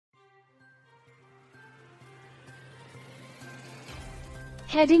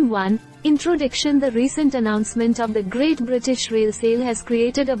Heading 1. Introduction. The recent announcement of the Great British Rail Sale has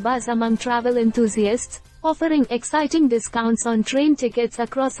created a buzz among travel enthusiasts, offering exciting discounts on train tickets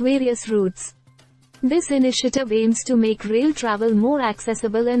across various routes. This initiative aims to make rail travel more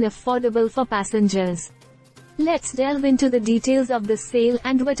accessible and affordable for passengers. Let's delve into the details of this sale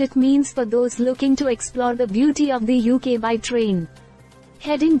and what it means for those looking to explore the beauty of the UK by train.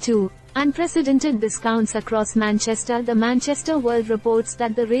 Heading 2. Unprecedented discounts across Manchester. The Manchester World reports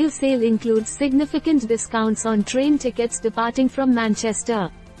that the rail sale includes significant discounts on train tickets departing from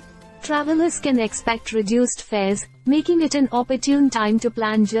Manchester. Travelers can expect reduced fares, making it an opportune time to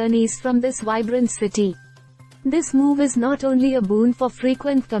plan journeys from this vibrant city. This move is not only a boon for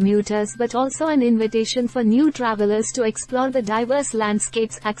frequent commuters but also an invitation for new travelers to explore the diverse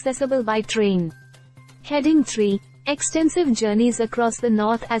landscapes accessible by train. Heading 3. Extensive journeys across the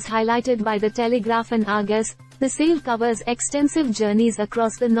north. As highlighted by the Telegraph and Argus, the sale covers extensive journeys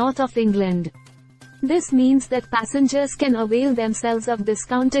across the north of England. This means that passengers can avail themselves of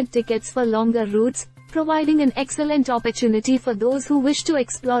discounted tickets for longer routes, providing an excellent opportunity for those who wish to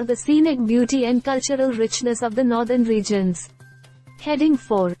explore the scenic beauty and cultural richness of the northern regions. Heading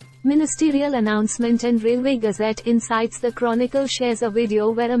 4. Ministerial announcement and Railway Gazette Insights. The Chronicle shares a video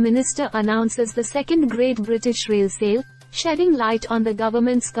where a minister announces the second Great British Rail Sale, shedding light on the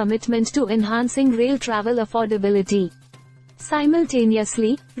government's commitment to enhancing rail travel affordability.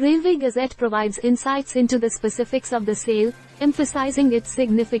 Simultaneously, Railway Gazette provides insights into the specifics of the sale, emphasizing its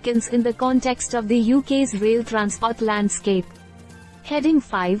significance in the context of the UK's rail transport landscape. Heading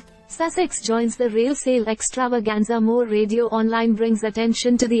 5. Sussex joins the rail sale extravaganza. More Radio Online brings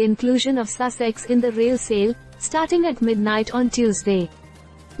attention to the inclusion of Sussex in the rail sale, starting at midnight on Tuesday.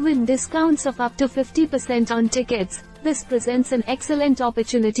 With discounts of up to 50% on tickets, this presents an excellent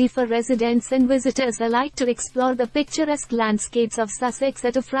opportunity for residents and visitors alike to explore the picturesque landscapes of Sussex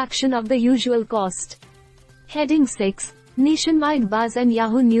at a fraction of the usual cost. Heading 6. Nationwide buzz and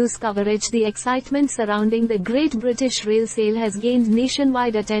Yahoo News coverage. The excitement surrounding the Great British Rail Sale has gained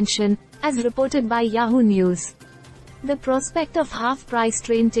nationwide attention, as reported by Yahoo News. The prospect of half-price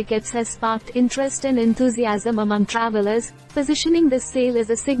train tickets has sparked interest and enthusiasm among travelers, positioning this sale as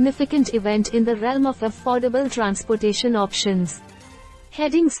a significant event in the realm of affordable transportation options.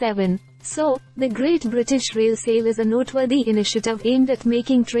 Heading 7. So, the Great British Rail Sale is a noteworthy initiative aimed at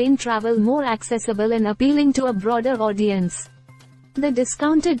making train travel more accessible and appealing to a broader audience. The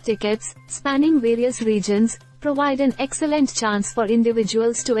discounted tickets, spanning various regions, provide an excellent chance for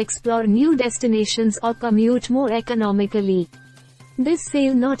individuals to explore new destinations or commute more economically. This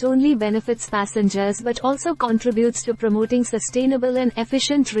sale not only benefits passengers but also contributes to promoting sustainable and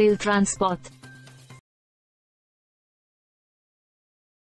efficient rail transport.